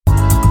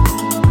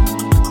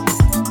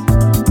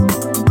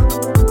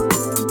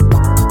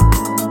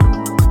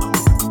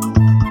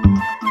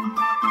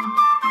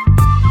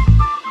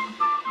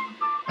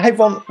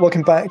everyone,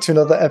 welcome back to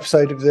another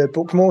episode of the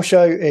Book More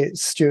Show.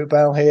 It's Stuart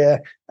Bell here,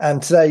 and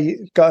today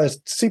got a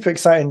super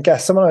exciting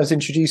guest, someone I was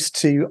introduced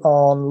to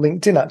on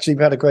LinkedIn. Actually,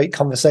 we had a great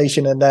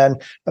conversation, and then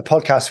a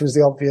podcast was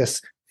the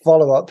obvious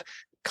follow-up.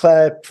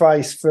 Clare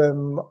Price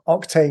from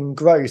Octane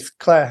Growth.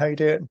 Clare, how are you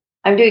doing?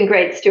 I'm doing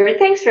great, Stuart.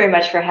 Thanks very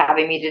much for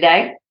having me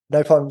today.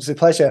 No problem. It's a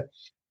pleasure.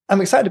 I'm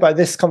excited about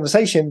this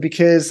conversation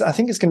because I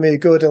think it's going to be a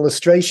good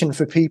illustration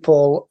for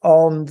people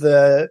on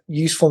the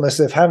usefulness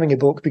of having a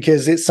book,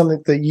 because it's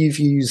something that you've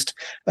used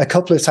a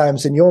couple of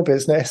times in your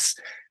business.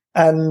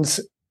 And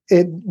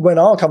when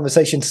our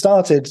conversation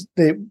started,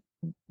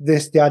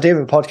 the idea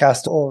of a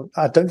podcast, or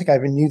I don't think I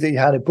even knew that you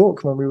had a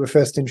book when we were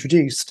first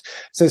introduced.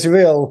 So it's a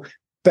real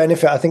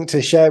benefit, I think,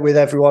 to share with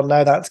everyone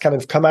now that's kind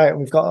of come out and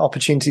we've got an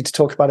opportunity to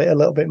talk about it a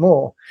little bit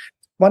more.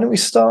 Why don't we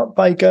start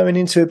by going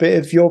into a bit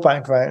of your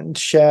background,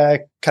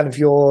 share kind of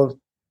your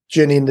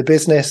journey in the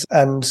business,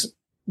 and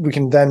we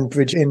can then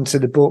bridge into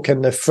the book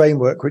and the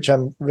framework, which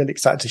I'm really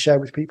excited to share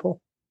with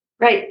people.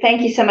 Great.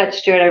 Thank you so much,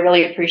 Stuart. I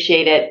really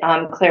appreciate it.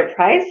 I'm Clare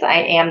Price. I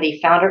am the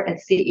founder and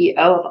CEO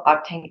of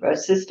Octane Growth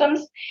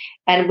Systems,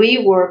 and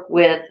we work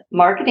with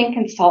marketing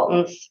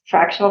consultants,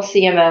 fractional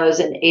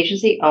CMOs, and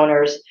agency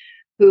owners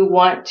who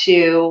want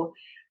to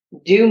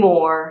do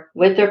more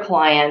with their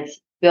clients,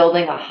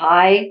 building a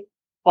high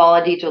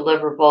quality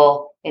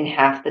deliverable in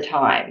half the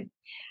time.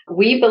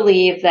 We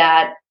believe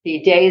that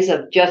the days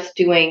of just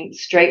doing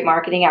straight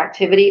marketing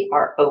activity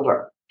are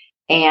over,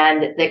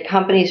 and that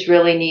companies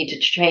really need to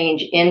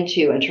change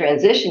into and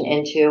transition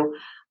into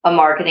a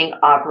marketing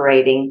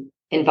operating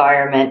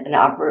environment, an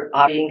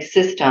operating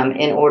system,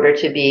 in order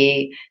to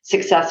be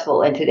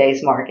successful in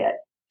today's market.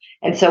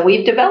 And so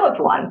we've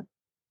developed one.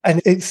 And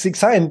it's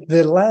exciting.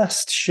 The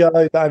last show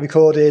that I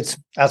recorded,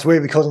 as we're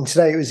recording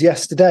today, it was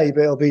yesterday,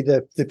 but it'll be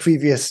the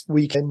previous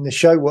week in the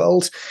show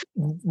world.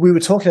 We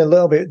were talking a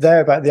little bit there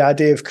about the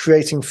idea of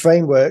creating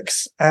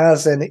frameworks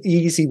as an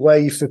easy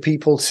way for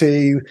people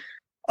to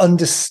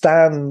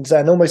understand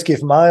and almost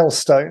give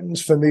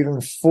milestones for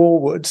moving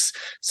forwards.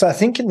 So I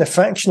think in the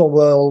fractional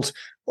world,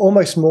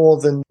 almost more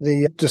than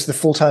just the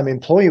full-time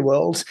employee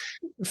world,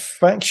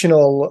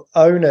 fractional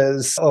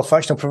owners or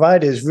fractional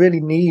providers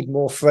really need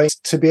more frames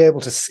to be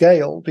able to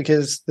scale,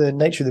 because the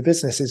nature of the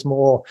business is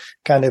more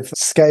kind of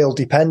scale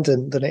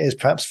dependent than it is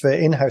perhaps for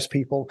in-house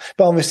people.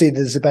 But obviously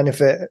there's a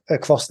benefit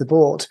across the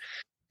board.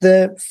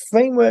 The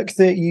framework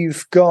that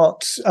you've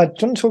got, I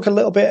want to talk a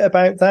little bit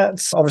about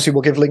that. Obviously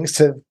we'll give links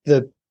to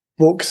the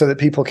book so that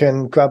people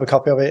can grab a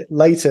copy of it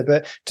later,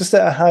 but just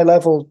at a high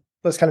level,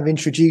 let's kind of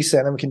introduce it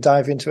and then we can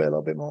dive into it a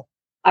little bit more.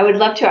 I would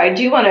love to. I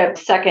do want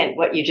to second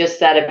what you just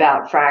said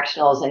about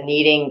fractionals and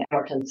needing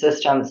Hamilton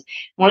systems.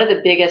 One of the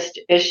biggest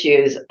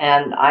issues,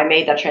 and I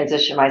made that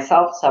transition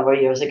myself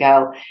several years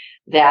ago,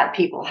 that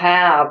people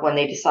have when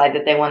they decide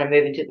that they want to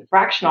move into the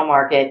fractional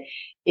market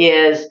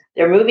is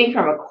they're moving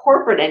from a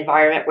corporate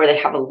environment where they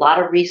have a lot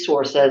of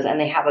resources and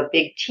they have a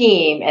big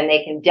team and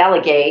they can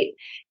delegate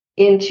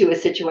into a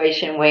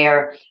situation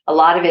where a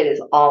lot of it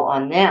is all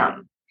on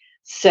them.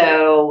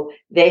 So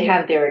they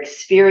have their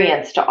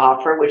experience to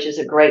offer, which is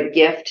a great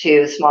gift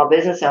to small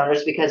business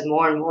owners, because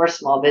more and more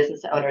small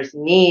business owners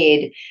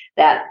need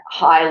that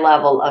high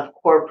level of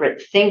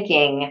corporate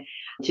thinking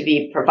to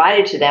be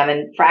provided to them.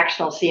 And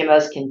fractional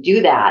CMOs can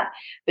do that.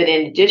 But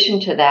in addition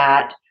to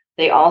that,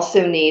 they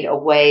also need a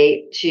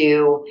way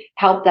to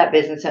help that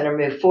business owner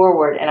move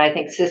forward. And I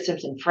think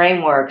systems and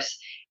frameworks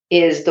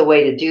is the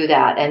way to do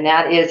that. And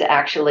that is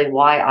actually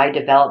why I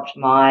developed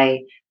my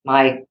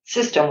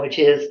system, which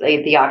is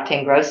the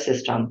Octane Growth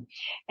System.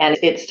 And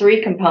it's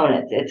three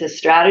components. It's a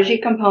strategy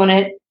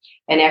component,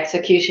 an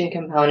execution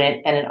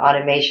component, and an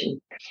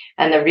automation.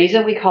 And the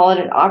reason we call it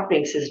an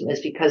operating system is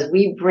because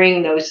we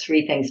bring those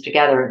three things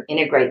together and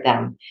integrate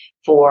them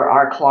for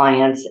our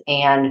clients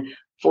and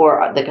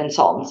for the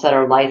consultants that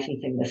are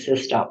licensing the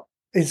system.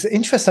 It's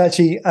interesting,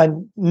 actually. I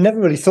never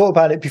really thought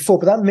about it before,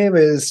 but that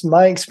mirrors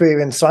my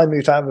experience. So I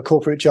moved out of a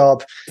corporate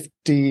job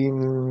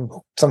 15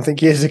 something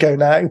years ago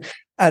now.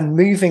 And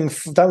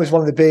that was one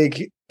of the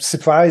big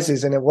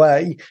surprises in a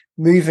way,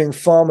 moving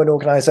from an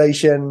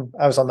organization,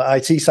 I was on the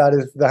IT side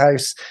of the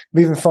house,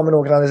 moving from an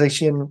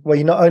organization where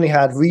you not only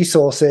had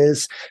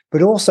resources,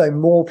 but also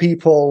more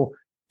people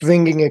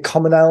bringing a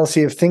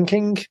commonality of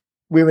thinking.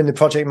 We were in the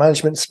project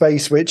management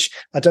space, which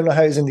I don't know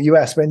how it is in the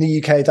US, but in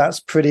the UK, that's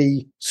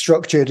pretty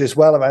structured as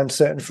well around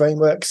certain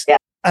frameworks. Yeah.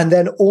 And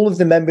then all of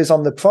the members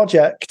on the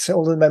project,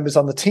 all the members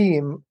on the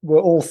team were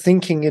all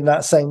thinking in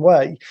that same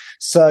way.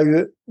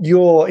 So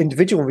your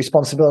individual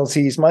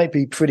responsibilities might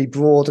be pretty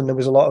broad and there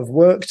was a lot of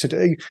work to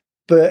do.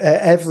 But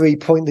at every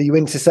point that you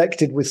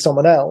intersected with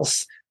someone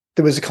else,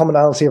 there was a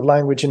commonality of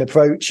language and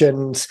approach.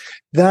 And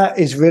that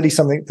is really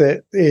something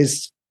that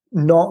is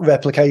not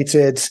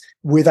replicated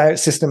without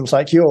systems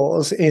like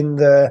yours in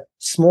the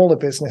smaller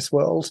business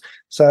world.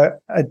 So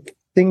I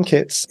think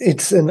it's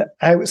an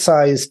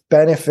outsized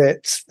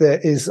benefit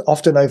that is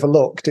often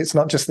overlooked. It's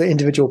not just the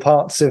individual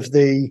parts of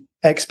the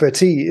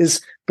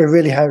expertise, but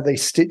really how they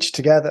stitch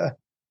together.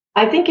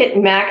 I think it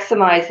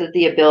maximizes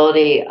the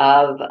ability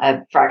of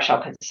a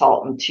fractional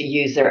consultant to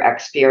use their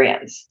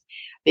experience.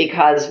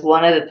 Because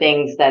one of the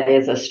things that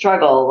is a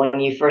struggle when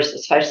you first,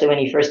 especially when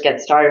you first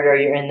get started or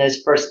you're in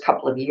those first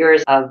couple of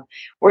years of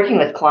working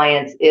with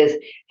clients, is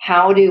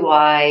how do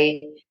I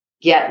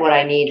get what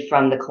I need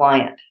from the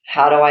client?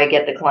 How do I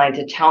get the client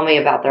to tell me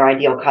about their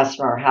ideal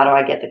customer? How do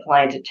I get the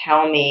client to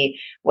tell me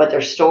what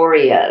their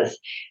story is?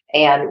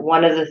 And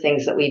one of the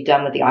things that we've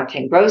done with the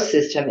Octane Growth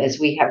System is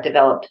we have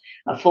developed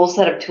a full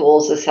set of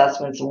tools,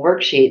 assessments, and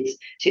worksheets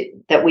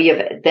that we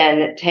have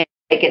then taken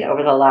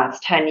over the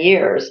last 10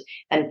 years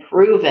and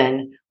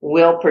proven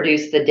will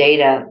produce the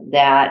data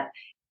that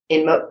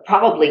in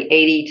probably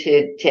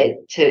 80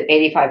 to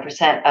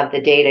 85% of the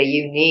data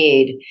you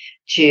need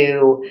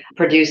to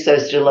produce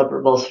those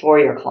deliverables for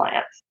your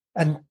clients.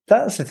 And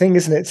that's the thing,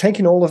 isn't it?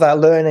 Taking all of that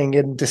learning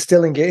and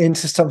distilling it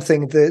into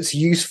something that's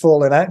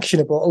useful and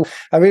actionable.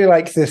 I really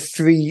like the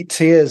 3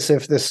 tiers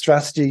of the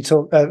strategy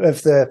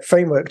of the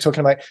framework,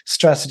 talking about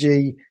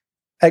strategy,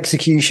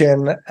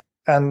 execution,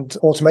 and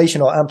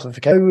automation or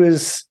amplification.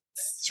 Those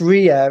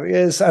 3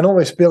 areas, and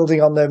almost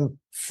building on them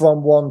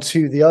from one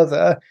to the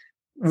other,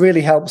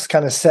 really helps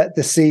kind of set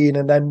the scene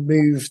and then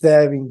move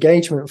their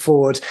engagement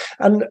forward.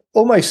 And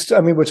almost, I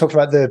mean, we're talking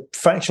about the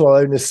fractional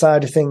owners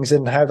side of things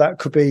and how that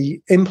could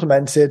be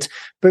implemented,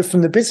 but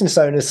from the business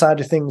owner side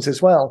of things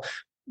as well,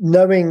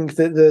 knowing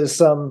that there's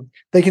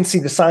they can see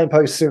the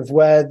signposts of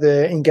where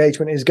the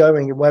engagement is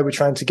going and where we're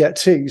trying to get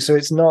to. So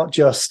it's not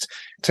just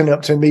turning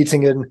up to a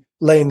meeting and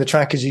laying the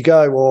track as you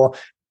go,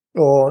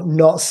 or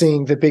not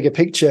seeing the bigger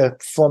picture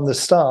from the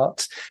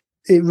start.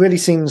 It really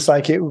seems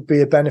like it would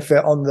be a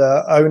benefit on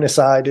the owner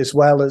side as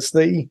well as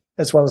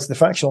the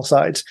fractional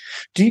side.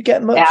 Do you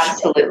get much?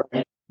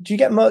 Absolutely. Do you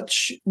get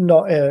much?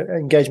 Not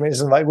engagement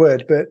isn't the right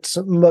word, but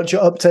much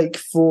uptake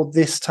for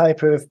this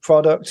type of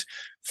product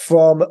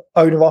from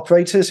owner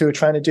operators who are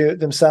trying to do it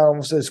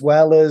themselves, as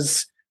well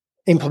as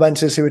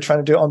implementers who are trying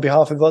to do it on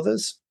behalf of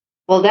others?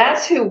 Well,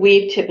 that's who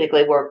we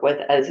typically work with,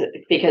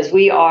 because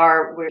we eat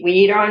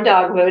our own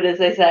dog food, as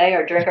they say,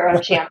 or drink our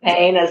own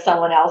champagne, as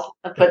someone else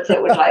puts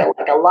it, which I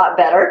like a lot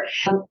better.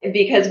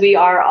 Because we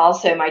are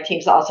also, my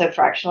team's also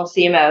fractional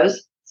CMOs.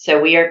 So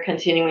we are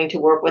continuing to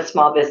work with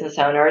small business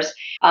owners.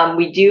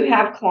 We do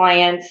have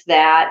clients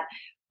that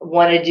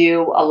want to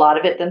do a lot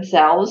of it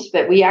themselves,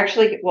 but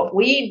what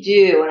we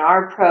do in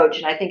our approach,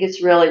 and I think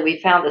it's really, we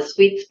found the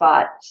sweet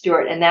spot,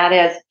 Stuart, and that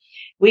is,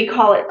 we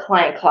call it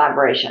client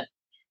collaboration.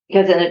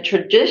 Because in a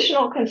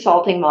traditional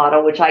consulting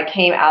model, which I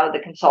came out of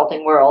the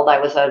consulting world, I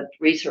was a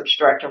research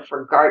director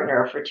for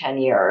Gartner for 10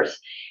 years.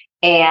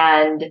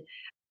 And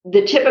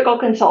the typical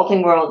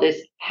consulting world is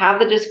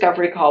have the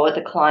discovery call with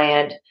the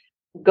client,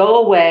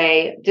 go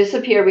away,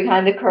 disappear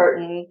behind the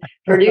curtain,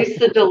 produce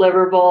the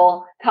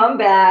deliverable, come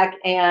back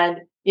and,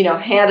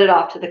 hand it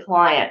off to the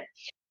client.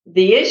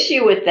 The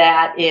issue with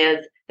that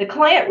is the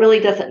client really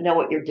doesn't know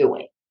what you're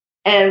doing.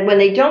 And when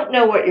they don't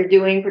know what you're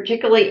doing,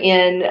 particularly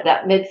in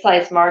that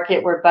mid-sized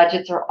market where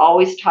budgets are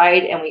always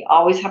tight and we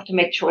always have to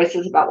make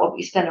choices about what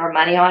we spend our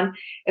money on,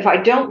 if I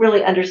don't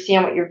really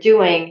understand what you're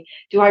doing,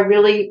 do I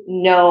really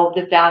know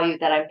the value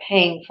that I'm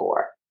paying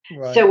for?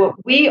 Right. So what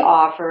we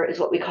offer is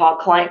what we call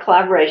client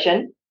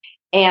collaboration.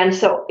 And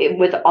so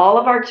with all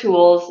of our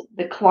tools,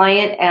 the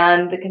client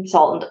and the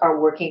consultant are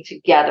working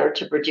together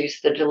to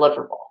produce the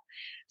deliverable.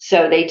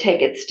 So they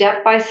take it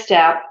step by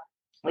step.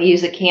 We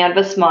use a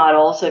Canvas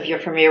model. So if you're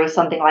familiar with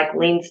something like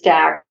Lean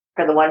Stack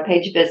or the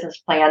one-page business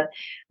plan,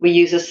 we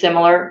use a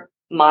similar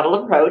model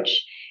approach.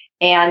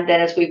 And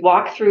then as we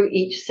walk through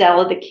each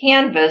cell of the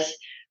canvas,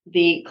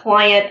 the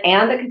client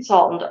and the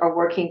consultant are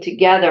working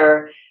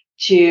together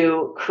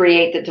to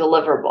create the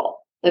deliverable.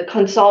 The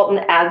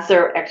consultant adds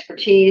their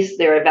expertise,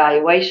 their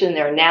evaluation,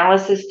 their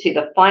analysis to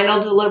the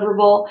final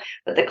deliverable,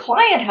 but the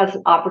client has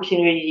an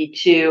opportunity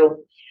to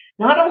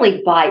not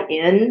only buy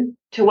in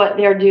to what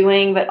they're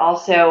doing, but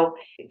also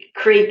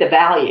create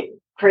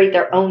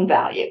their own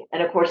value.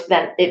 And of course,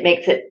 then it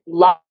makes it a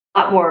lot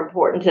more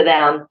important to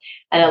them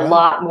and a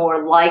lot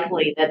more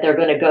likely that they're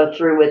going to go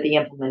through with the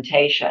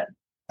implementation.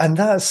 And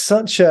that's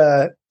such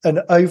an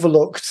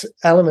overlooked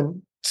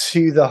element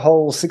to the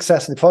whole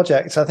success of the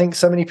project. I think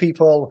so many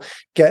people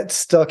get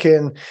stuck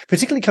in,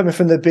 particularly coming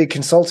from the big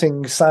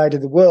consulting side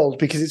of the world,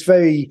 because it's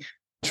very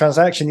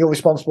transaction. You're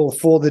responsible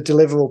for the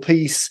deliverable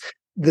piece.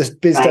 The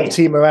biz dev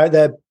team are out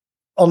there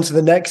onto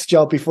the next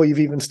job before you've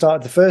even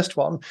started the first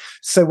one.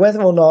 So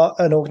whether or not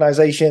an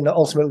organization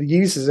ultimately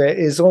uses it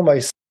is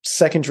almost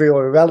secondary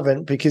or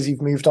irrelevant because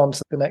you've moved on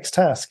to the next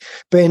task.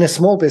 But in a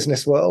small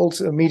business world,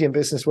 a medium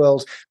business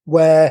world,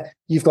 where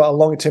you've got a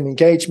longer term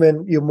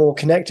engagement, you're more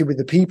connected with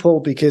the people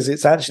because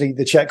it's actually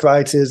the check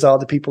writers are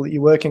the people that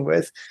you're working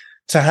with,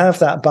 to have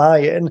that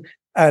buy-in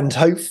and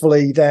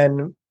hopefully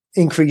then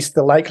increase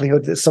the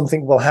likelihood that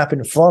something will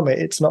happen from it.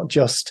 It's not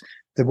just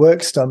the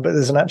work's done, but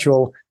there's an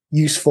actual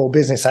useful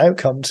business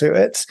outcome to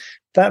it.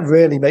 That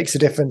really makes a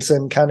difference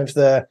in kind of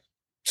the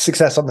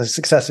success on the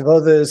success of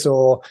others,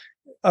 or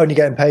only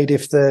getting paid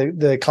if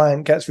the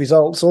client gets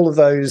results. All of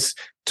those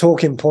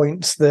talking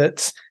points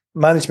that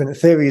management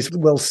theories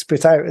will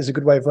spit out as a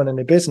good way of running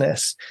a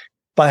business,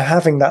 by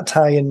having that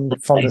tie-in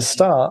from the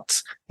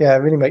start, it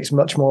really makes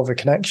much more of a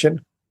connection.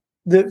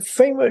 The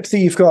framework that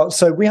you've got,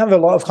 so we have a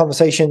lot of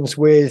conversations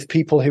with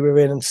people who are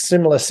in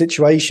similar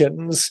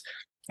situations.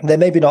 They're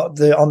maybe not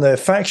on the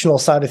fractional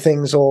side of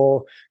things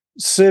or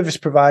service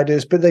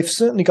providers, but they've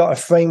certainly got a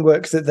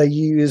framework that they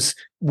use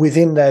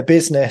within their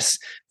business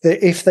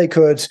that if they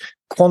could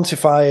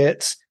quantify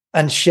it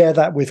and share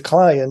that with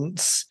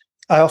clients.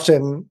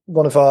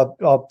 One of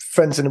our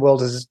friends in the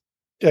world is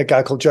a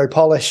guy called Joe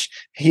Polish.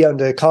 He owned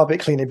a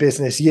carpet cleaning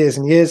business years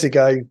and years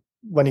ago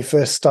when he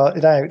first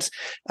started out.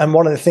 And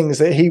one of the things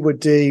that he would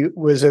do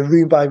was a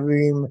room by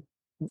room,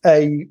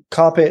 a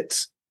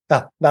carpet.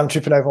 Now I'm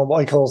tripping over on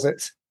what he calls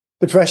it.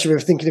 The pressure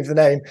of thinking of the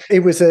name.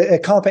 It was a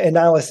carpet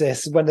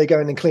analysis when they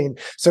go in and clean.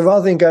 So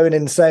rather than going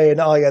in and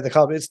saying, oh yeah, the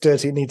carpet's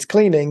dirty, it needs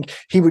cleaning,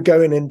 he would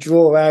go in and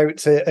draw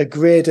out a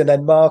grid and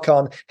then mark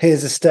on,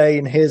 here's a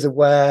stain, here's a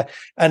wear,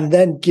 and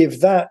then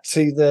give that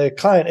to the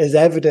client as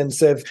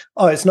evidence of,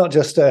 oh, it's not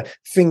just a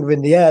finger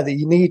in the air that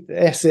you need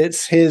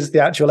this, here's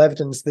the actual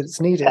evidence that it's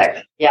needed.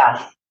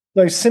 Yeah.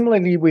 So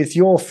similarly with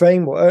your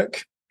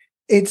framework,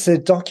 it's a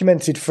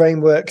documented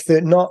framework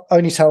that not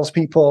only tells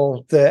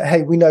people that,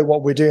 hey, we know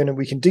what we're doing and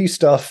we can do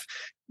stuff,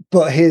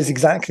 but here's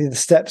exactly the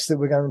steps that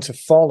we're going to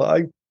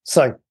follow.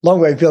 So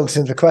long way of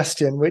building the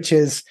question, which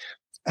is,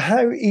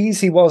 how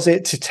easy was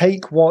it to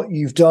take what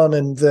you've done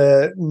and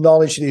the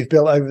knowledge that you've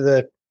built over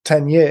the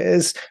 10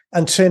 years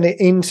and turn it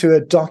into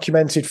a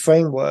documented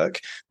framework?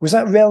 Was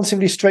that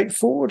relatively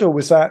straightforward, or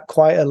was that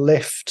quite a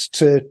lift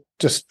to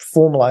just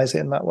formalize it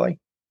in that way?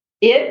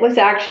 It was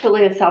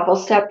actually a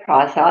several-step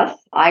process.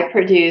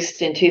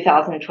 In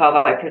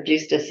 2012, I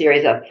produced a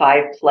series of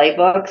 5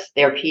 playbooks.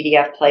 They're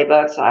PDF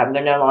playbooks.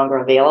 They're no longer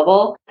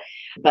available,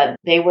 but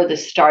they were the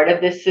start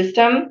of this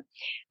system.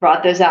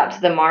 Brought those out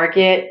to the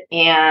market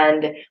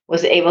and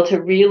was able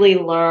to really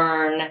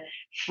learn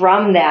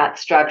from that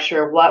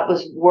structure what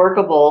was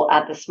workable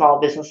at the small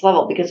business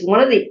level. Because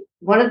one of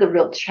the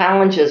real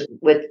challenges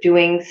with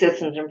doing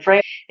systems and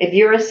frameworks, if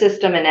you're a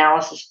system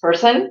analysis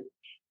person,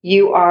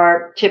 you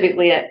are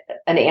typically an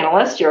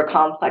analyst, you're a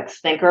complex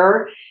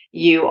thinker,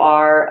 you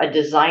are a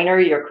designer,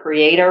 you're a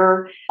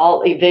creator,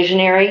 a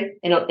visionary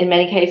in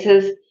many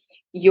cases.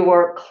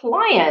 Your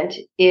client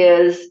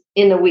is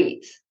in the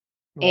weeds.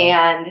 Right.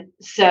 And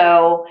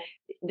so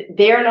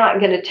they're not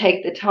going to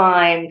take the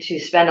time to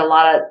spend a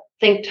lot of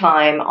think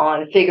time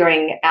on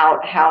figuring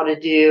out how to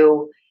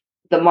do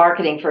the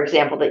marketing, for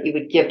example, that you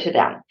would give to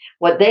them.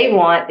 What they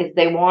want is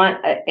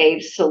a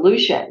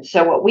solution.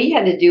 So what we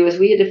had to do is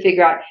we had to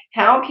figure out,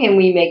 how can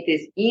we make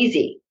this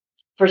easy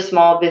for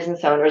small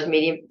business owners,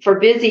 for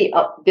busy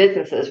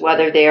businesses,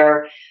 whether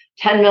they're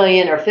 10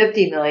 million or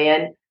 50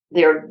 million,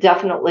 they're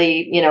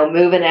definitely,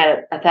 moving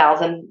at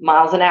 1,000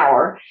 miles an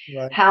hour.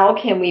 Right. How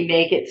can we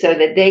make it so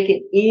that they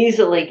can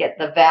easily get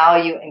the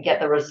value and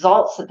get the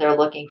results that they're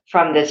looking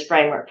from this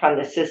framework, from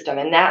the system?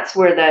 And that's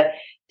where the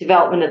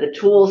development of the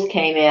tools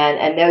came in,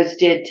 and those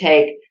did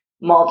take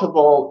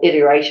multiple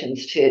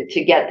iterations to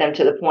get them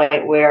to the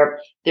point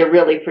where they're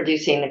really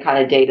producing the kind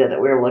of data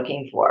that we're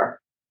looking for.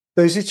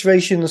 Those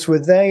iterations,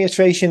 were they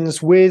iterations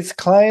with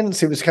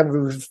clients? It was kind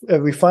of a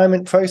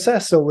refinement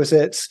process, or was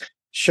it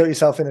show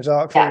yourself in a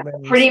dark room?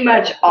 Yeah, pretty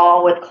much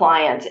all with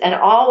clients, and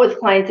all with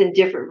clients in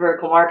different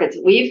vertical markets.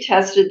 We've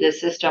tested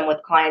this system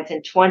with clients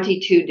in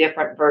 22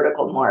 different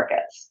vertical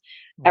markets.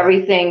 Wow.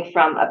 Everything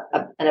from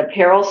an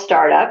apparel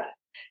startup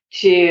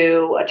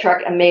to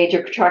a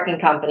major trucking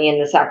company in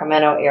the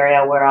Sacramento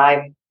area, where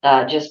I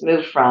just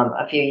moved from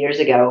a few years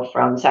ago,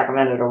 from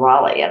Sacramento to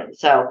Raleigh. And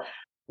so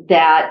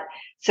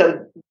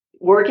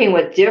working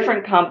with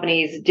different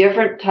companies,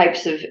 different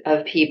types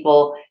of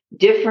people,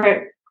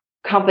 different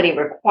company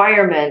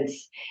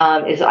requirements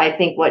is, I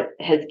think, what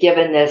has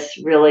given this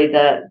really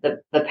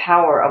the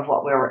power of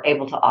what we were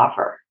able to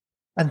offer.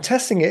 And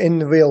testing it in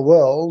the real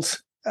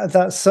world,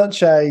 that's such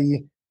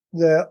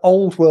the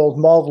old world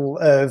model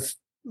of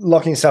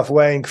locking yourself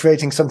away and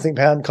creating something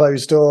behind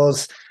closed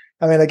doors.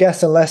 I mean, I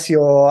guess unless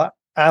you're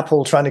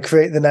Apple trying to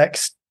create the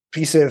next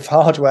piece of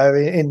hardware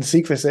in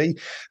secrecy,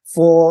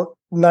 for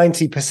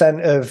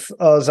 90% of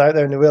us out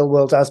there in the real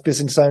world as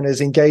business owners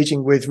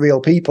engaging with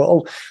real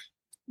people,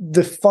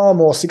 the far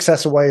more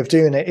successful way of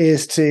doing it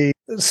is to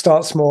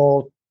start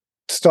small,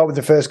 start with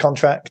the first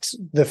contract,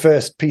 the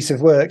first piece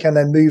of work, and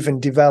then move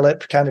and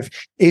develop kind of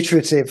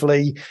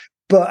iteratively.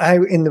 But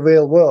out in the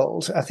real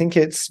world, I think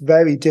it's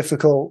very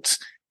difficult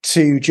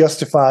to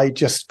justify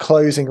just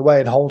closing away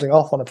and holding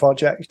off on a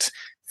project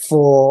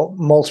for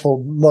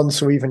multiple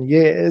months or even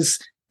years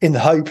in the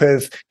hope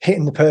of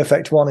hitting the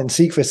perfect one in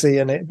secrecy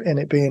and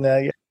it being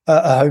a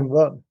home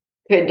run.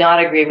 Could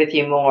not agree with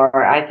you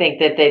more. I think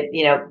that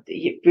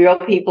real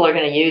people are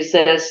going to use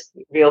this.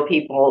 Real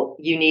people,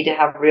 you need to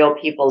have real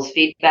people's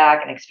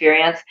feedback and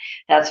experience.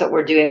 That's what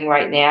we're doing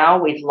right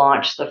now. We've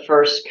launched the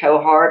first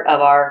cohort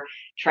of our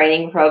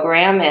training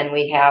program, and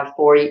we have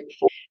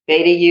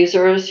beta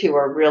users who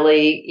are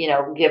really,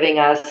 giving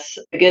us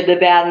the good, the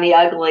bad, and the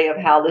ugly of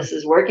how this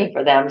is working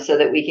for them so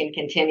that we can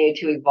continue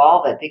to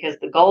evolve it. Because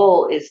the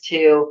goal is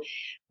to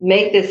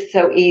make this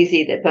so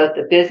easy that both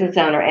the business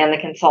owner and the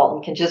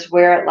consultant can just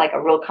wear it like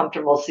a real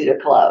comfortable suit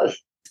of clothes.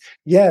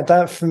 Yeah,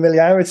 that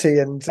familiarity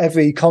and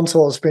every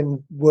contour has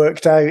been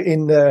worked out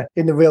in the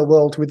real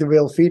world with the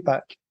real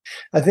feedback.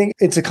 I think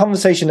it's a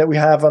conversation that we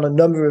have on a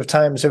number of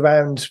times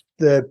around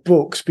the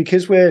books,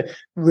 because we're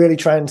really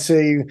trying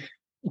to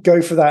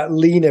go for that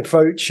lean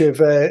approach of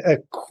a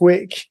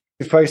quick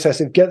process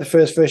of get the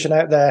first version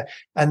out there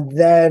and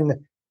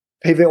then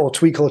pivot or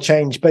tweak or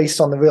change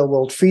based on the real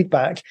world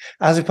feedback,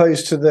 as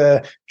opposed to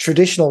the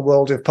traditional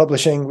world of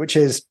publishing, which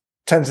is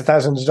tens of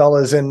thousands of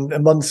dollars in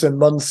months and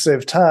months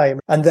of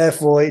time. And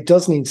therefore it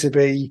does need to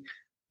be,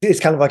 it's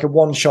kind of like a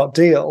one-shot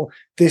deal.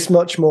 This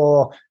much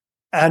more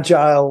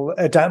agile,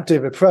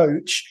 adaptive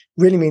approach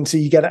really means that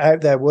you get it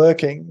out there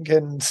working.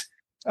 And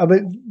I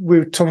mean, we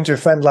were talking to a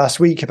friend last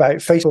week about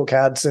Facebook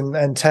ads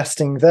and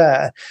testing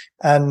there.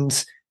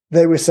 And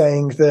they were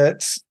saying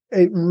that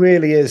it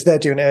really is, they're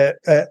doing it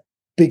at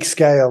big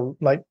scale,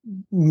 like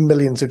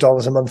millions of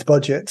dollars a month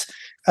budget.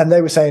 And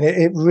they were saying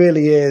it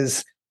really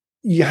is,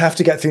 you have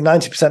to get through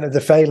 90% of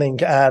the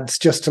failing ads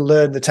just to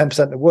learn the 10%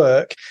 that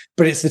work,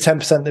 but it's the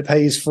 10% that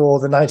pays for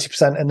the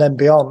 90% and then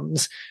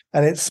beyond.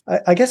 And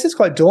I guess it's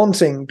quite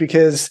daunting,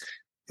 because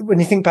when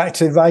you think back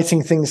to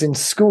writing things in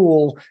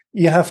school,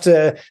 you have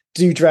to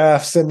do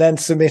drafts and then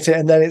submit it,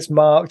 and then it's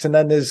marked, and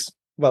then there's,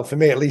 well, for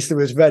me at least, there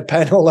was red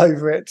pen all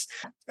over it.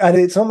 And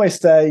it's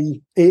almost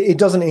it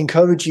doesn't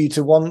encourage you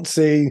to want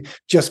to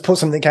just put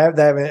something out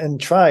there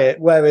and try it.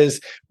 Whereas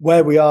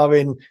where we are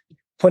in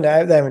putting it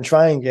out there and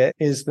trying it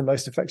is the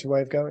most effective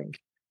way of going.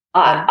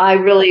 I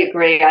really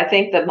agree. I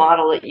think the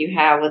model that you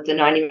have with the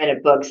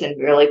 90-minute books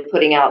and really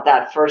putting out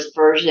that first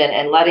version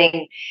and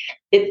letting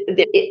I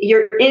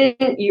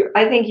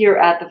think you're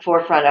at the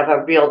forefront of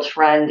a real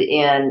trend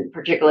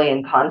particularly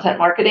in content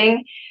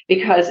marketing,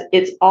 because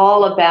it's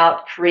all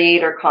about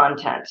creator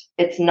content.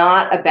 It's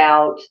not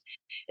about,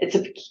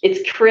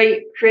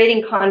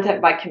 creating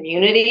content by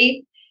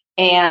community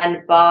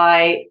and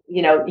by,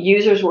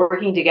 users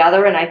working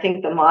together. And I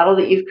think the model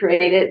that you've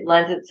created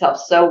lends itself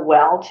so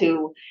well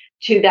to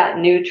that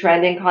new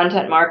trend in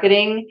content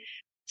marketing,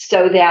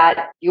 so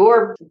that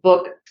your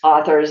book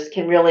authors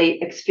can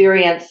really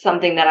experience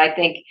something that I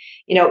think,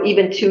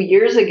 even 2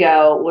 years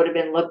ago would have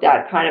been looked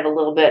at kind of a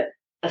little bit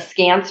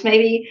askance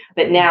maybe,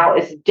 but now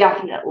is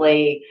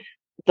definitely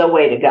the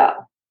way to go.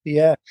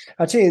 Yeah,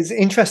 actually, it's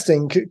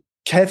interesting.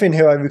 Kevin,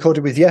 who I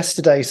recorded with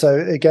yesterday, so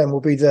again will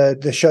be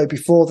the show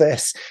before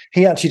this,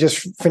 he actually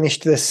just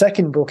finished the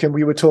second book, and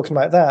we were talking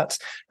about that.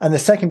 And the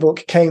second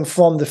book came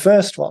from the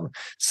first one.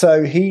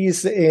 So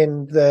he's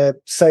in the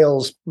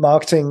sales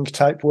marketing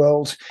type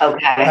world,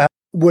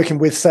 working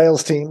with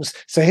sales teams.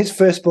 So his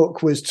first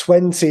book was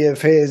 20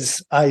 of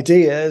his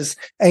ideas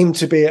aimed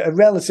to be at a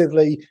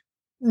relatively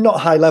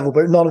not high level,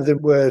 but none of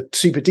them were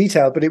super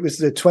detailed, but it was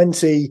the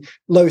 20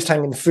 lowest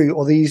hanging fruit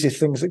or the easiest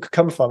things that could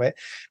come from it.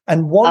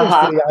 And one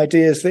of the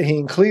ideas that he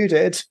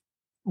included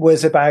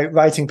was about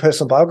writing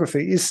personal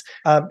biographies.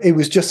 It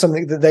was just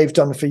something that they've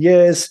done for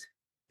years.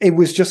 It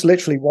was just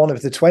literally one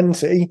of the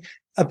 20,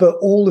 but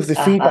all of the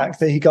feedback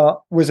that he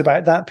got was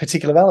about that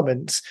particular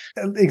element.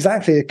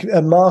 Exactly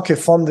a marker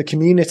from the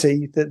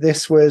community that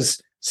this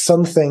was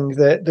something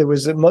that there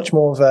was much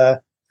more of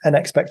an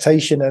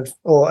expectation of,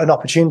 or an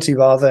opportunity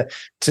rather,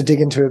 to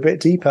dig into a bit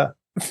deeper.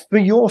 For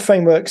your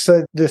framework,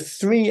 so the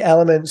three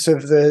elements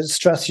of the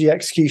strategy,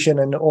 execution,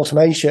 and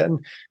automation,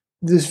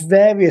 there's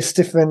various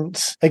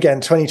different, again,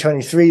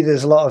 2023,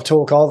 there's a lot of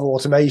talk of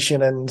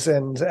automation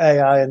and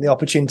AI and the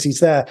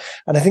opportunities there.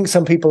 And I think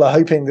some people are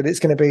hoping that it's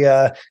going to be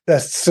a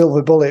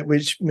silver bullet,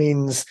 which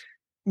means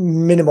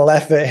minimal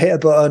effort, hit a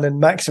button, and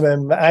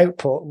maximum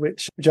output,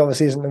 which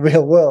obviously isn't the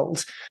real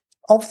world.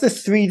 Of the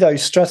three, though,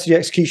 strategy,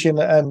 execution,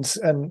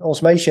 and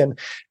automation,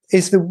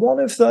 is there one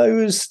of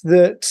those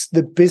that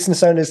the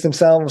business owners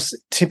themselves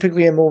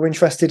typically are more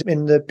interested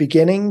in the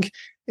beginning?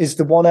 Is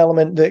the one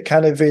element that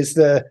kind of is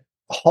the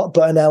hot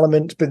button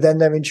element, but then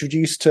they're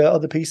introduced to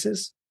other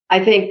pieces?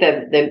 I think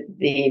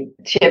the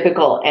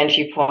typical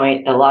entry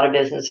point a lot of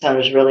business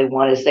owners really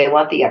want is they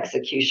want the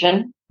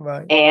execution.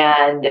 Right.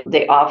 And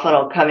they often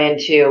will come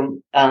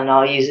into, and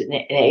I'll use an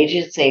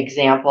agency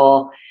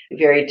example,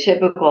 very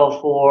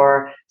typical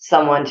for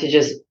someone to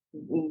just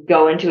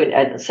go into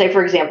it, say,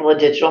 for example, a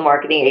digital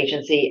marketing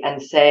agency, and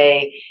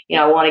say,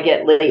 I want to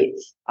get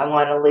leads. I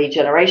want a lead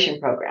generation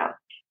program.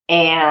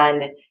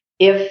 And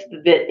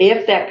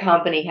if that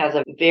company has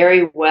a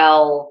very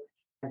well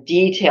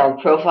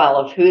detailed profile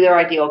of who their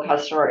ideal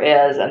customer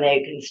is, and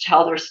they can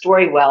tell their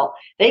story well,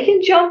 they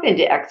can jump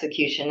into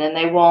execution, and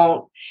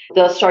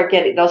they'll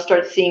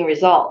start seeing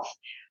results.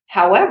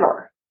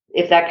 However,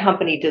 if that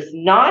company does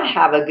not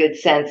have a good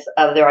sense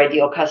of their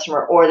ideal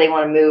customer, or they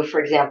want to move, for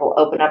example,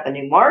 open up a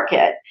new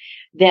market,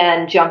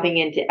 then jumping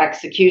into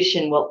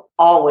execution will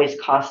always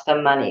cost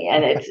them money.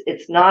 And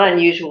it's not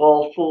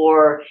unusual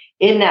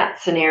in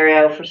that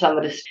scenario for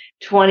someone to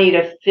 $20,000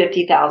 to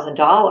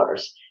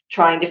 $50,000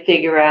 trying to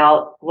figure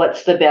out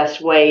what's the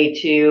best way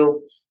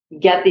to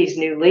get these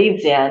new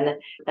leads in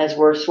as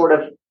we're sort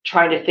of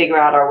trying to figure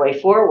out our way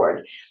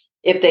forward.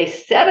 If they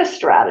set a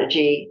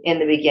strategy in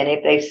the beginning,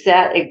 if they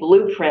set a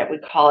blueprint, we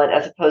call it,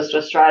 as opposed to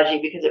a strategy,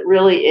 because it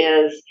really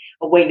is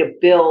a way to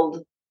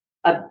build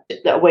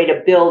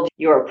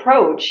your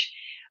approach,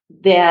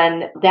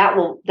 then that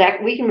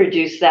we can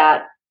reduce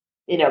that,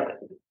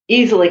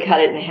 easily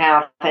cut it in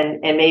half and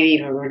maybe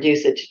even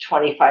reduce it to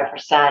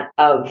 25%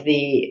 of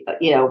the,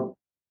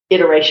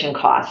 iteration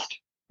cost.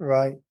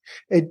 Right.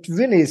 It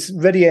really is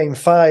ready, aim,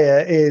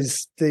 fire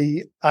is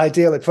the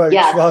ideal approach,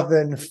 yes, rather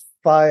than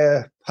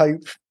fire,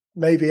 hope,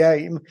 maybe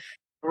aim.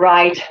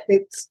 Right.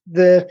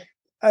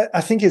 I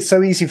think it's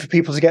so easy for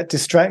people to get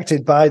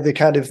distracted by the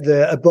kind of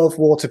the above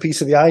water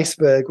piece of the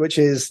iceberg, which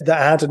is the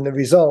ad and the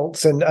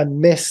results, and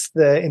miss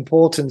the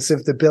importance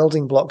of the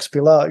building blocks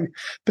below.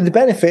 But the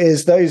benefit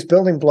is those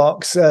building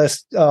blocks are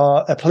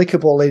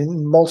applicable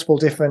in multiple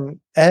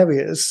different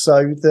areas.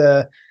 So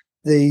the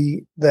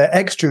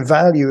extra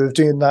value of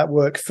doing that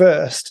work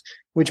first,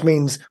 which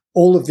means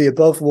all of the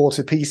above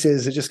water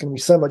pieces are just going to be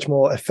so much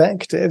more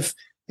effective.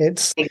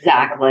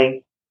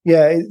 Exactly.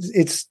 Yeah,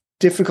 it's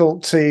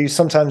difficult to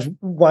sometimes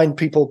wind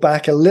people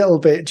back a little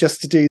bit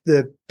just to do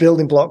the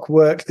building block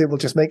work that will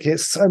just make it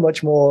so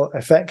much more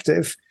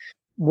effective.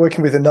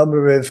 Working with a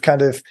number of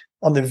kind of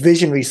on the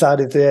visionary side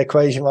of the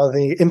equation rather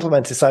than the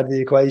implementer side of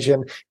the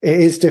equation, it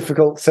is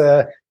difficult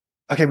to,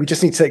 okay, we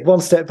just need to take one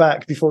step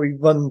back before we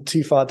run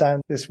too far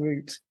down this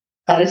route.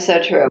 That is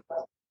so true.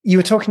 You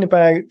were talking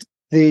about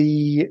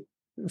the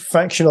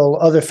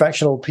other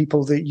fractional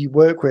people that you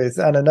work with.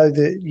 And I know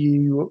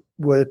that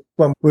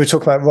when we were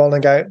talking about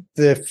rolling out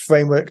the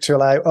framework to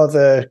allow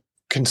other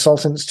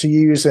consultants to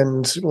use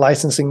and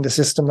licensing the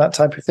system, that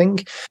type of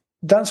thing,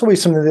 that's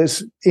always something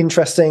that's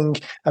interesting.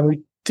 And we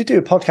did do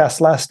a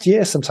podcast last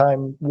year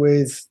sometime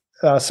with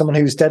someone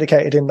who's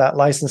dedicated in that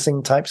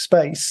licensing type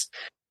space.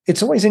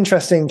 It's always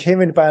interesting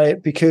hearing about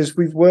it because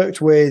we've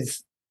worked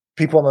with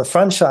people on the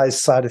franchise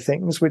side of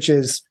things, which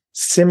is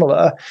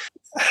similar.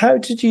 How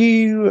did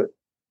you,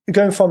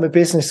 going from a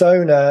business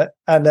owner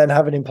and then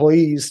having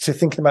employees to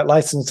thinking about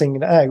licensing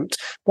it out,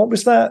 what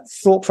was that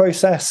thought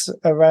process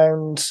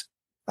around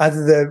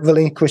either the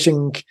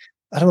relinquishing,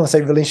 I don't want to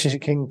say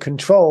relinquishing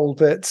control,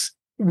 but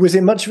was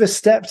it much of a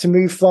step to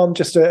move from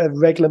just a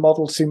regular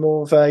model to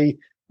more of a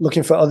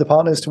looking for other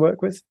partners to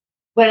work with?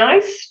 When I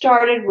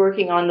started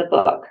working on the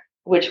book,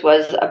 which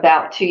was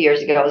about 2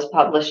 years ago, it was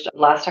published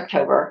last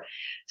October.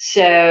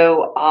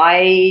 So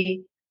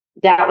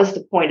that was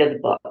the point of the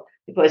book,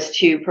 was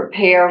to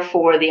prepare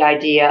for the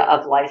idea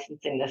of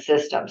licensing the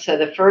system. So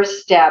the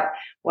first step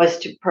was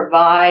to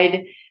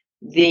provide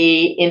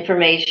the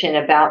information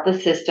about the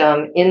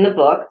system in the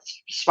book.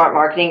 Smart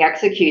Marketing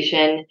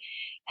Execution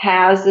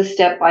has the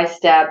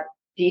step-by-step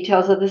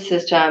details of the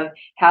system,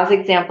 has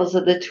examples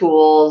of the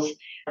tools.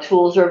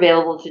 Tools are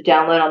available to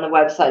download on the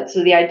website.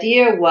 So the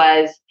idea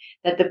was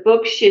that the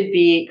book should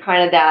be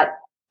kind of that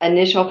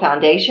initial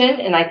foundation.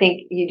 And I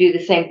think you do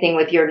the same thing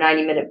with your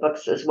 90-minute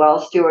books as well,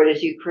 Stuart,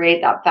 as you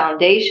create that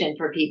foundation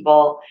for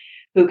people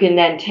who can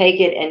then take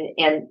it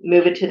and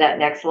move it to that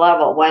next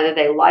level, whether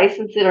they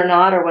license it or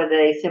not, or whether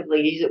they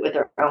simply use it with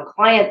their own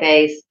client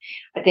base.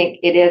 I think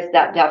it is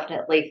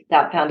definitely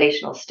that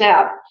foundational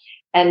step.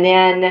 And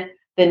then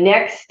the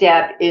next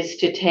step is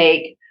to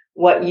take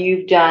what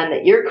you've done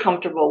that you're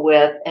comfortable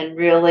with and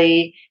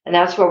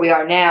that's where we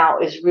are now,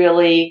 is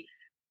really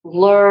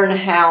learn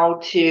how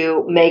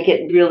to make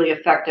it really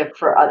effective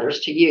for others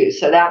to use.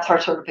 So that's our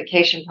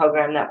certification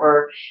program that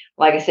we're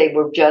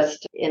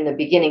just in the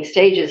beginning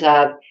stages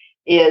of,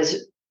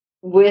 is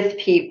with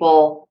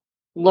people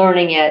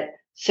learning it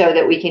so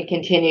that we can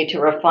continue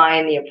to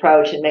refine the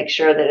approach and make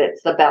sure that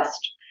it's the best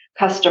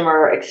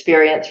customer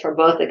experience for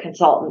both the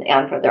consultant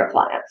and for their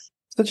clients.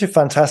 Such a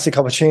fantastic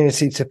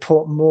opportunity to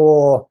put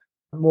more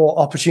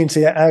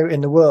opportunity out in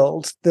the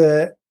world.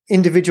 The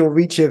individual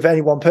reach of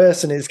any one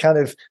person is kind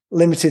of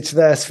limited to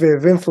their sphere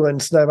of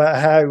influence, no matter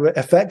how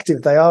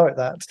effective they are at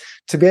that.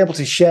 To be able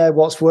to share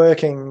what's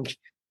working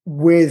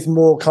with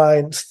more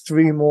clients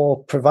through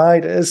more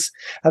providers,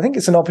 I think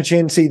it's an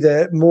opportunity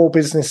that more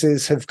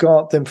businesses have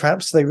got than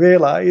perhaps they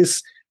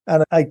realize.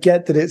 And I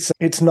get that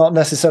it's not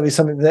necessarily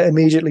something that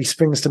immediately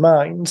springs to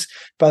mind,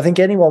 but I think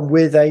anyone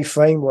with a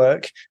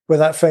framework, where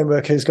that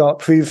framework has got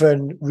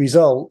proven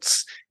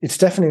results, it's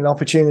definitely an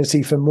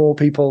opportunity for more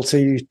people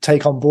to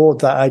take on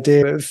board that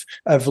idea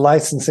of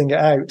licensing it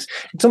out.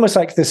 It's almost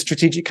like the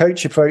strategic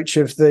coach approach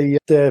of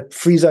the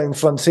free zone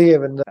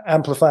frontier and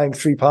amplifying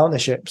through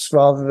partnerships,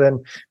 rather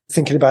than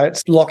thinking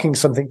about locking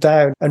something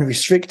down and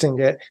restricting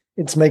it.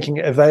 It's making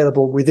it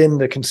available within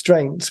the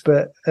constraints,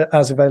 but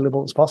as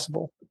available as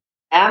possible.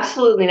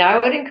 Absolutely. And I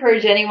would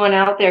encourage anyone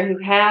out there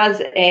who has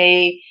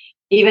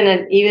even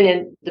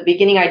in the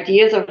beginning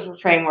ideas of a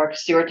framework,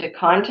 Stuart, to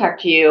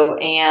contact you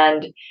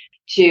and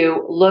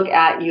to look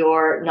at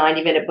your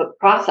 90-minute book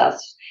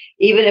process.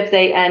 Even if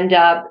they end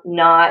up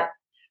not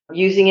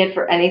using it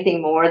for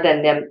anything more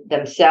than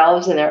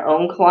themselves and their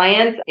own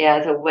clients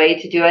as a way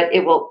to do it.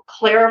 It will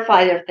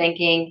clarify their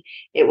thinking.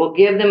 It will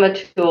give them a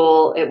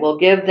tool. It will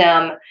give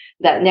them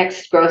that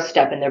next growth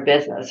step in their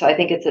business. So I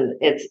think it's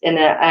an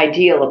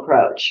ideal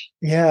approach.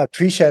 Yeah,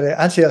 appreciate it.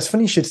 Actually, that's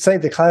funny you should say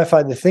the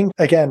clarify the thing.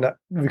 Again,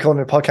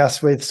 recording a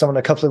podcast with someone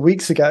a couple of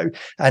weeks ago,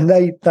 and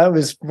that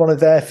was one of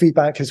their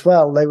feedback as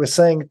well. They were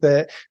saying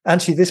that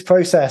actually this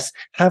process,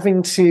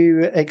 having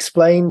to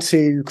explain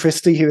to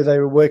Christy, who they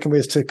were working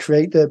with to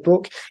create their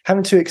book,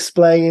 having to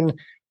explain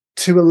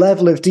to a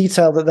level of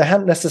detail that they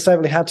hadn't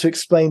necessarily had to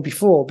explain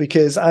before,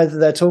 because either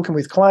they're talking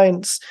with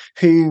clients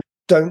who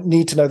don't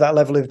need to know that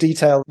level of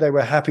detail. They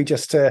were happy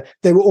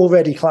they were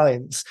already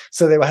clients.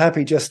 So they were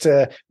happy just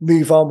to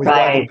move on with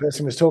what the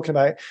person was talking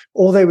about.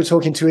 Or they were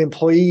talking to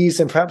employees,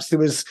 and perhaps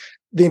the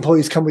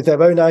employees come with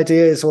their own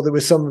ideas, or there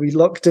was some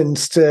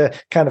reluctance to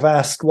kind of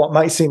ask what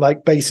might seem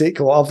like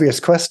basic or obvious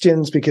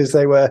questions because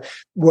they were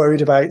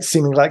worried about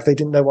seeming like they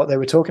didn't know what they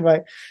were talking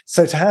about.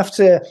 So to have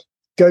to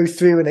go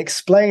through and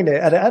explain it,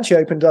 and it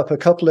actually opened up a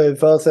couple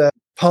of other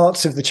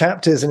parts of the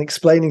chapters and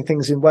explaining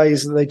things in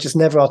ways that they just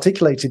never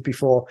articulated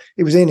before.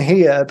 It was in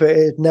here, but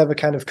it had never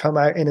kind of come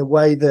out in a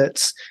way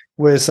that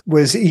was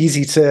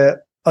easy to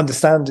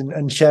understand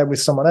and share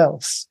with someone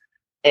else.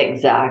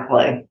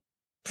 Exactly.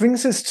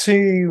 Brings us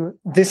to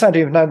this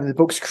idea of now that the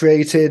book's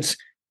created,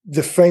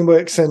 the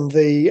frameworks and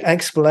the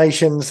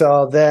explanations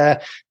are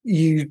there.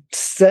 You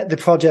set the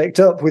project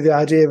up with the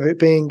idea of it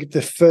being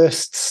the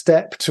first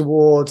step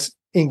towards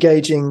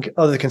engaging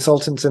other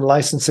consultants and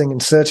licensing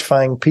and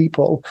certifying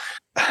people.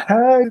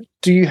 How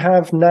do you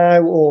have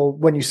now, or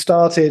when you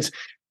started,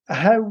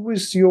 how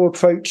was your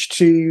approach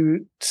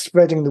to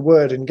spreading the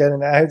word and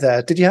getting it out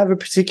there? Did you have a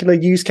particular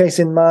use case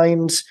in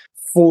mind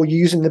for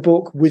using the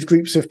book with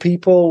groups of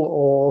people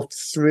or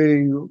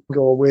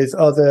with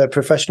other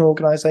professional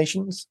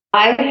organizations?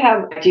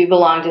 I do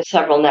belong to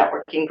several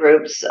networking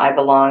groups. I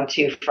belong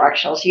to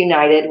Fractionals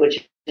United,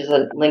 which is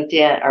a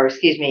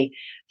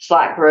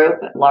Slack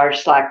group, large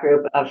Slack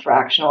group of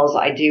fractionals.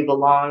 I do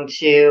belong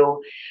to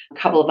a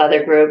couple of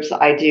other groups.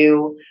 I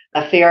do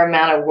a fair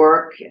amount of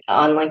work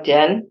on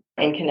LinkedIn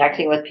and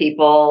connecting with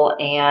people.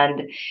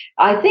 And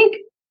I think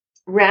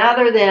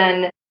rather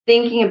than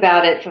thinking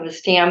about it from the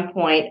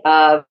standpoint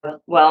of,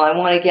 well, I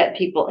want to get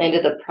people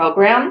into the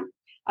program,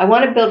 I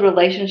want to build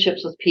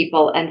relationships with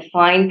people and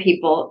find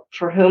people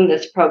for whom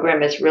this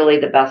program is really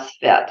the best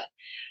fit.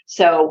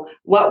 So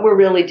what we're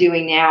really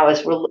doing now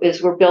is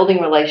we're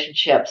building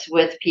relationships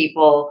with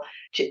people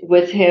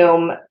with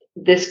whom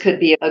this could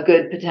be a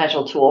good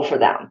potential tool for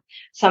them.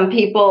 Some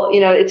people,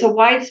 it's a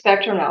wide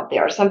spectrum out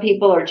there. Some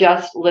people are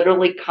just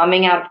literally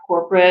coming out of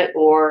corporate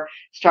or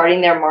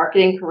starting their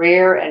marketing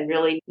career and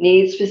really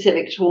need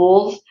specific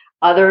tools.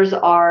 Others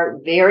are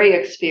very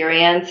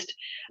experienced,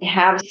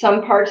 have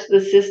some parts of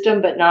the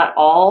system, but not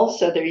all.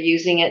 So they're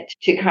using it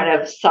to kind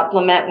of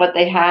supplement what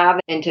they have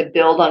and to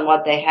build on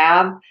what they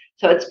have.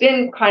 So it's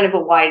been kind of a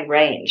wide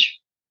range.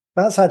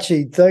 That's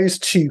actually, those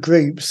two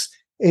groups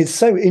is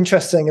so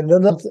interesting. And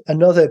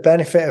another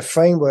benefit of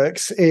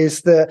frameworks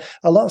is that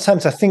a lot of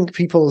times I think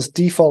people's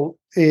default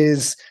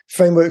is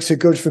frameworks are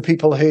good for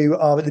people who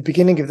are at the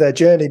beginning of their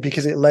journey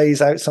because it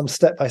lays out some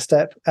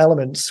step-by-step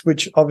elements,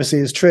 which obviously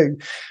is true.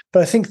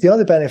 But I think the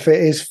other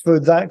benefit is for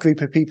that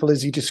group of people,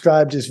 as you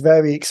described, as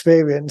very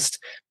experienced.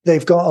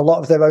 They've got a lot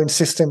of their own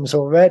systems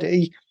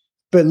already.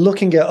 But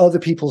looking at other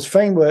people's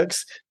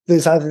frameworks,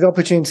 there's either the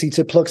opportunity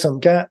to plug some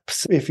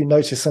gaps, if you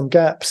notice some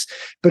gaps,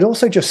 but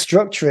also just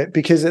structure it,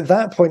 because at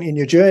that point in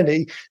your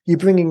journey, you're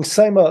bringing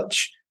so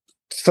much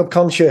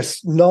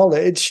subconscious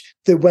knowledge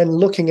that when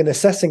looking and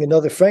assessing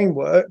another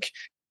framework,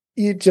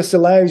 it just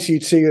allows you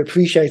to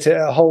appreciate it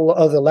at a whole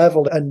other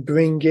level and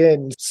bring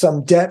in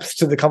some depth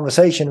to the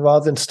conversation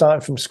rather than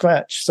starting from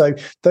scratch. So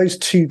those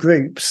two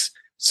groups,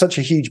 such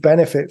a huge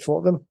benefit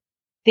for them.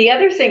 The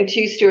other thing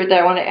too, Stuart, that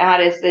I want to add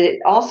is that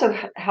it also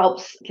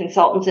helps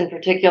consultants in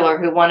particular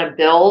who want to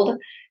build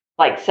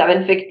like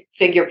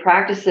seven-figure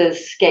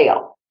practices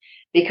scale.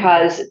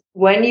 Because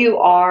when you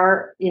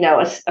are,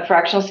 a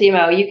fractional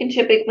CMO, you can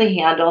typically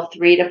handle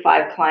 3 to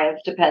 5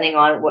 clients, depending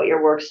on what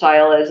your work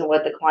style is and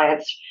what the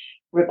client's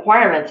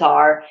requirements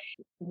are.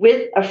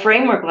 With a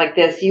framework like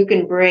this, you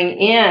can bring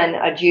in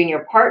a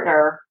junior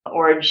partner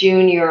or a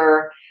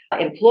junior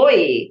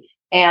employee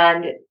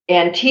and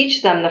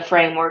teach them the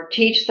framework,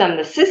 teach them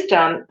the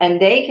system,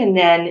 and they can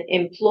then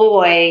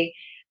employ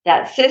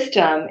that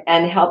system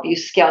and help you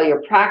scale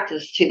your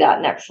practice to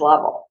that next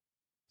level.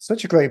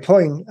 Such a great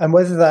point. And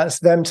whether that's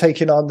them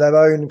taking on their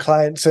own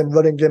clients and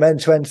running them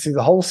end-to-end through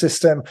the whole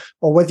system,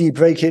 or whether you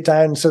break it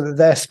down so that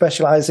they're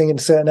specializing in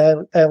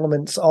certain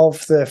elements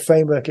of the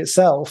framework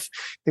itself,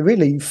 it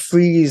really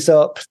frees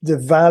up the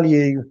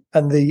value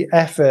and the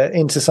effort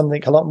into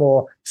something a lot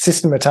more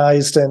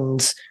systematized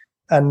and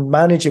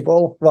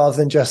manageable, rather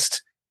than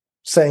just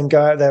saying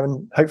go out there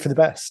and hope for the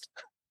best.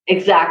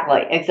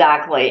 Exactly.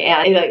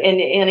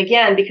 And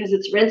again, because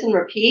it's rinse and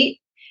repeat,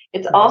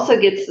 it also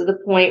gets to the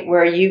point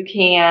where you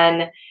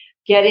can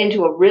get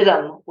into a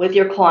rhythm with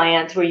your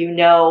clients where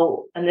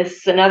and this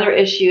is another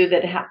issue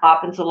that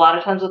happens a lot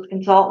of times with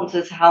consultants,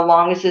 is how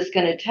long is this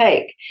going to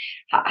take?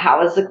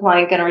 How is the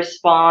client going to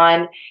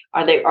respond?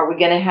 Are we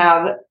going to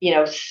have,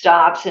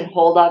 stops and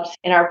holdups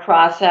in our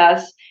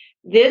process?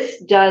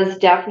 This does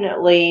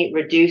definitely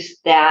reduce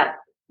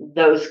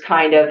those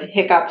kind of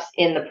hiccups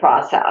in the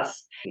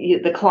process.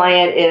 The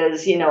client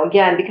is,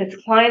 again, because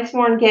the client's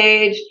more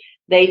engaged,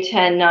 they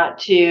tend not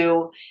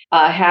to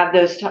have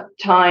those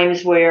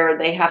times where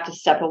they have to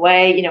step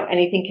away.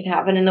 Anything can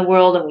happen in the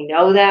world, and we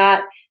know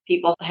that.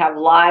 People have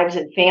lives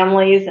and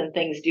families, and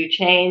things do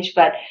change.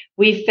 But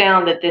we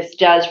found that this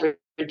does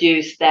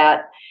reduce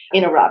that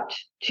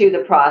interrupt to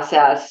the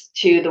process,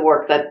 to the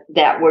work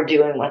that we're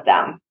doing with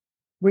them.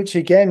 Which,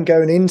 again,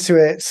 going into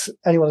it,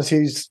 anyone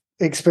who's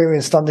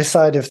experienced on this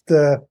side of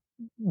the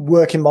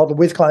working model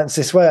with clients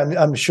this way,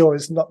 I'm sure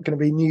it's not going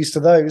to be news to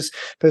those.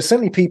 But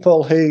certainly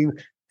people who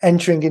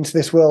entering into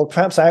this world,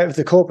 perhaps out of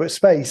the corporate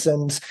space.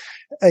 And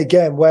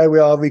again, where we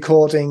are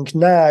recording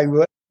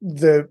now,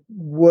 the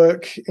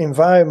work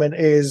environment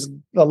is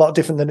a lot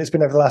different than it's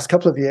been over the last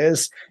couple of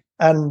years.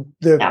 And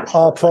there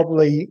are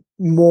probably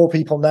more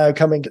people now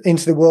coming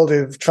into the world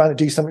of trying to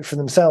do something for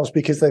themselves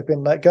because they've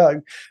been let go.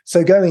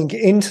 So going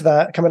into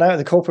that, coming out of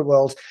the corporate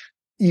world,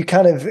 you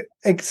kind of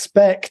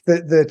expect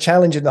that the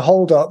challenge and the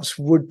holdups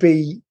would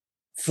be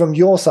from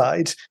your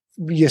side,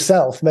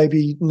 yourself,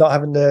 maybe not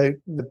having the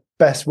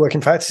best working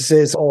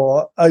practices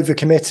or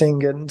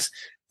overcommitting and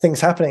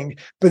things happening.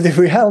 But the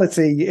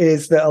reality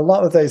is that a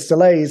lot of those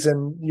delays,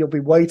 and you'll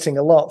be waiting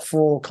a lot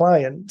for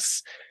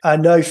clients. I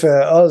know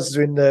for us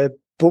in the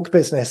book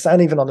business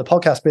and even on the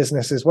podcast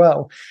business as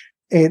well,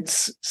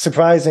 it's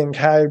surprising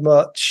how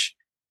much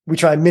we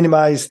try and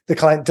minimize the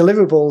client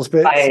deliverables,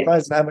 but it's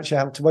surprising how much you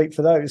have to wait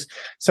for those.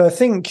 So I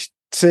think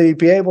to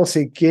be able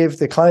to give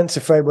the clients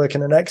a framework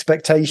and an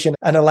expectation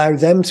and allow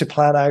them to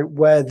plan out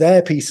where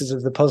their pieces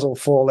of the puzzle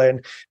fall in,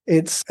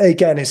 it's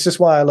just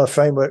why I love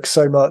frameworks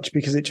so much,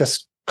 because it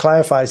just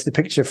clarifies the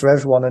picture for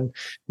everyone and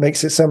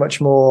makes it so much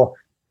more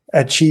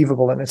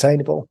achievable and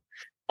attainable.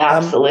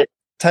 Absolutely.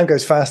 Time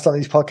goes fast on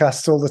these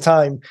podcasts all the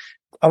time.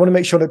 I want to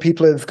make sure that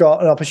people have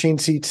got an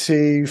opportunity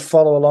to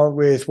follow along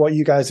with what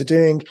you guys are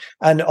doing.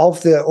 And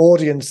of the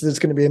audience, there's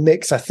going to be a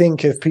mix, I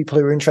think, of people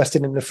who are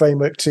interested in the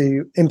framework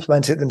to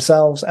implement it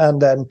themselves,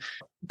 and then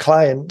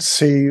clients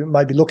who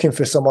might be looking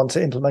for someone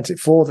to implement it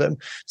for them.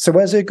 So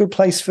where's a good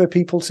place for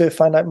people to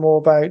find out more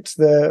about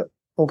the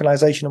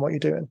organization and what you're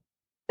doing?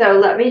 So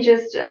let me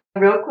just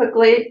real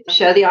quickly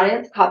show the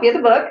audience a copy of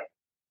the book.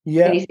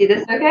 Yeah. Can you see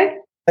this okay?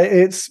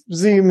 It's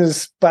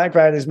Zoom's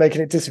background is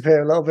making it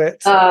disappear a little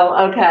bit.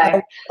 Oh,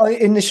 okay.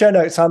 In the show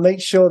notes, I'll make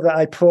sure that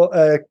I put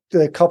a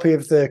copy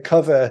of the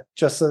cover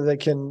just so they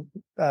can.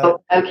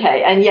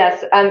 Okay. And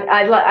yes,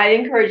 I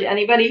encourage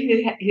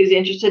anybody who's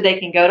interested, they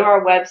can go to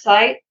our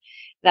website.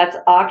 That's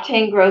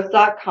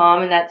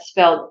octanegrowth.com, and that's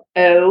spelled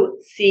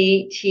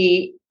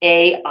OCTAIN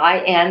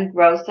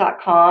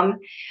growth.com.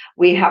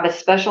 We have a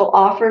special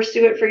offer,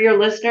 Stuart, for your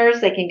listeners.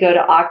 They can go to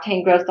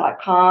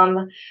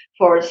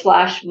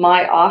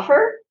octanegrowth.com/my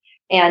offer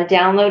and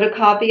download a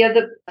copy of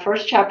the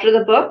first chapter of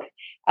the book,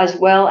 as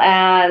well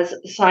as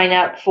sign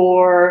up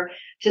to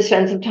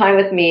spend some time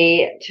with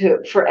me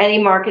for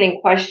any marketing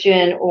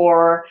question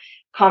or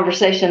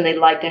conversation they'd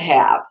like to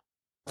have.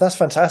 That's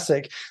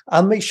fantastic.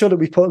 I'll make sure that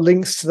we put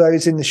links to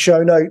those in the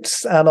show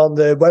notes and on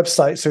the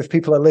website. So if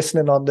people are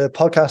listening on the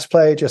podcast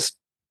player, just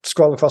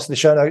scroll across the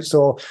show notes,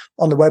 or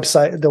on the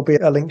website, there'll be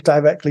a link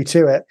directly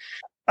to it.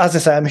 As I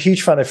say, I'm a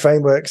huge fan of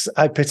frameworks.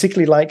 I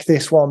particularly like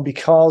this one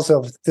because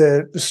of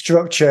the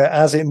structure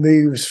as it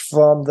moves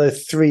from the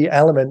three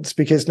elements,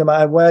 because no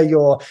matter where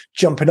your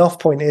jumping off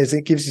point is,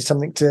 it gives you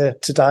something to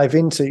dive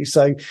into.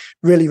 So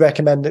really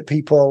recommend that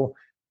people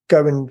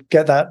go and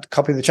get that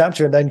copy of the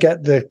chapter and then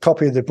get the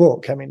copy of the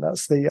book. I mean,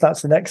 that's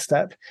the next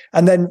step.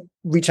 And then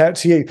reach out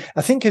to you.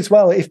 I think as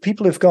well, if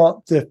people have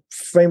got the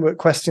framework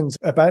questions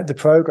about the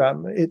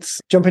program,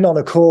 it's jumping on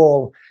a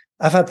call.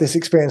 I've had this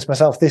experience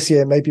myself this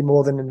year, maybe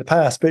more than in the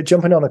past, but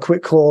jumping on a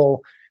quick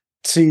call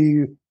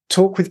to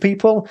talk with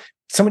people,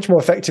 so much more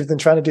effective than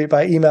trying to do it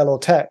by email or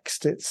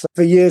text. It's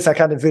for years I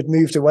kind of had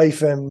moved away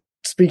from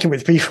speaking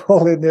with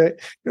people, and it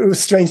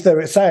was strange though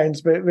it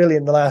sounds, but really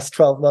in the last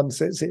 12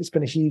 months, it's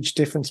been a huge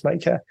difference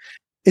maker.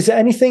 Is there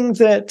anything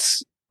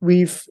that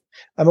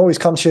I'm always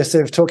conscious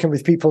of talking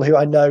with people who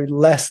I know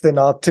less than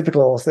our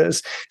typical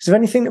authors. Is there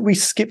anything that we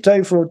skipped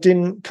over or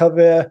didn't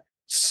cover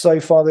so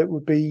far that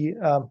would be,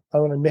 I don't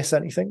want to miss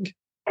anything?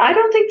 I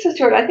don't think so,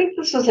 Stuart. I think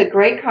this was a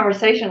great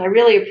conversation. I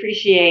really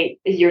appreciate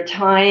your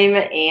time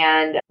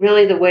and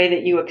really the way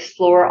that you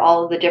explore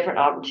all of the different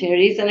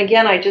opportunities. And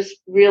again, I just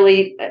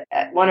really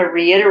want to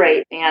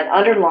reiterate and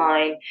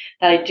underline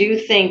that I do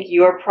think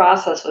your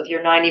process with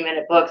your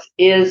 90-minute books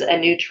is a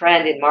new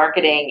trend in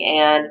marketing,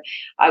 and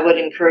I would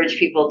encourage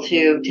people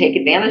to take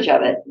advantage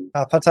of it.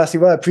 Fantastic.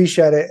 Well, I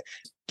appreciate it.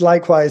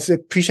 Likewise,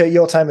 appreciate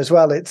your time as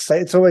well. It's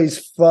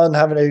always fun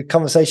having a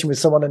conversation with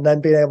someone and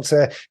then being able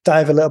to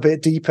dive a little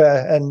bit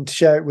deeper and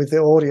share it with the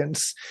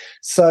audience.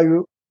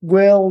 So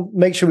we'll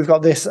make sure we've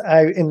got this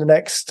out in the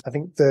next, I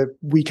think the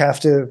week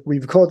after we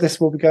record this,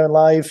 we'll be going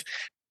live.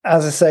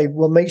 As I say,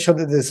 we'll make sure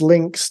that there's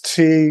links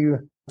to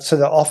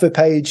the offer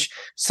page.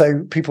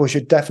 So people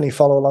should definitely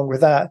follow along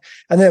with that.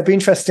 And then it'll be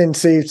interesting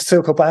to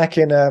circle back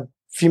in a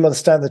few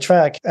months down the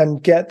track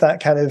and get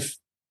that kind of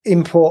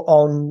input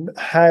on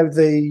how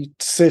the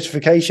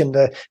certification,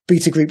 the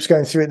beta group's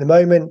going through at the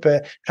moment,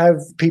 but how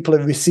people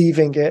are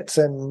receiving it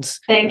and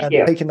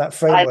taking that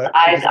framework.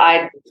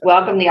 I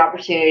welcome the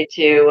opportunity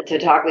to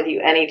talk with you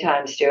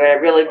anytime, Stuart. I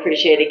really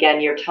appreciate,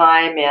 again, your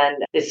time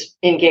and this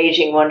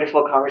engaging,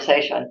 wonderful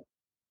conversation.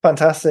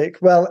 Fantastic.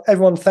 Well,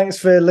 everyone, thanks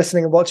for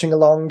listening and watching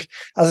along.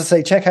 As I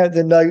say, check out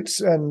the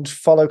notes and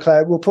follow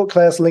Clare. We'll put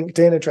Clare's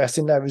LinkedIn address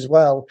in there as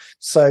well.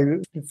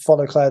 So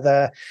follow Clare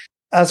there.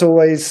 As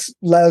always,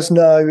 let us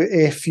know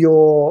if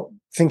you're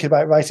thinking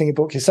about writing a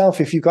book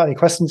yourself. If you've got any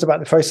questions about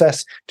the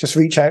process, just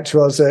reach out to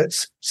us at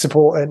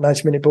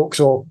support@90minutebooks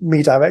or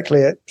me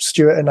directly at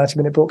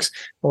Stuart@90minutebooks,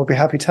 and we'll be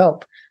happy to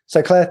help.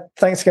 So Clare,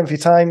 thanks again for your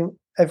time.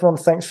 Everyone,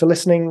 thanks for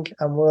listening,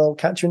 and we'll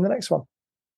catch you in the next one.